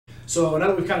So now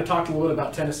that we've kind of talked a little bit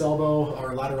about tennis elbow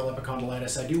or lateral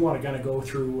epicondylitis, I do want to kind of go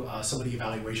through some of the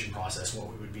evaluation process,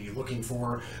 what we would be looking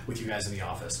for with you guys in the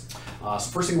office. So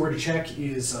first thing we're going to check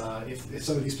is if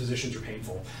some of these positions are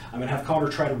painful. I'm going to have Connor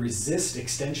try to resist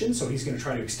extension, so he's going to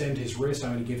try to extend his wrist.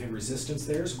 I'm going to give him resistance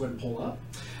there, so go ahead and pull up.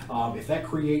 If that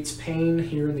creates pain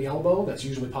here in the elbow, that's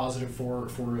usually positive for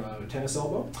tennis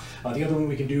elbow. The other one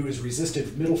we can do is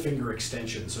resisted middle finger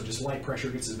extension. So just light pressure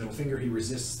gets his middle finger, he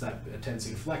resists that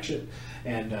tendency to flexion,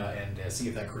 and see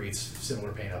if that creates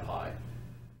similar pain up high.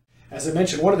 As I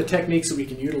mentioned, one of the techniques that we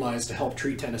can utilize to help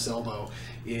treat tennis elbow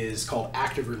is called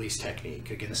active release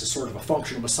technique. Again, this is sort of a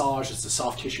functional massage. It's a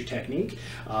soft tissue technique.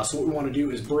 So what we want to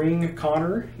do is bring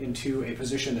Connor into a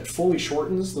position that fully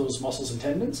shortens those muscles and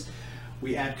tendons.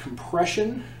 We add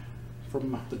compression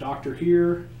from the doctor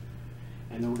here,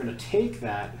 and then we're going to take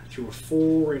that through a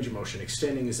full range of motion,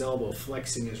 extending his elbow,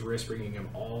 flexing his wrist, bringing him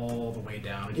all the way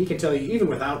down. And he can tell you, even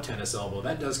without tennis elbow,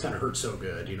 that does kind of hurt so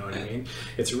good, you know what I mean?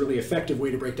 It's a really effective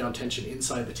way to break down tension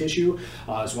inside the tissue,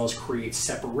 as well as create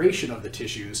separation of the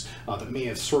tissues that may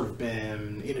have sort of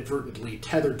been inadvertently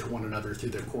tethered to one another through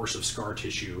the course of scar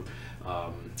tissue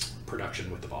production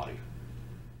with the body.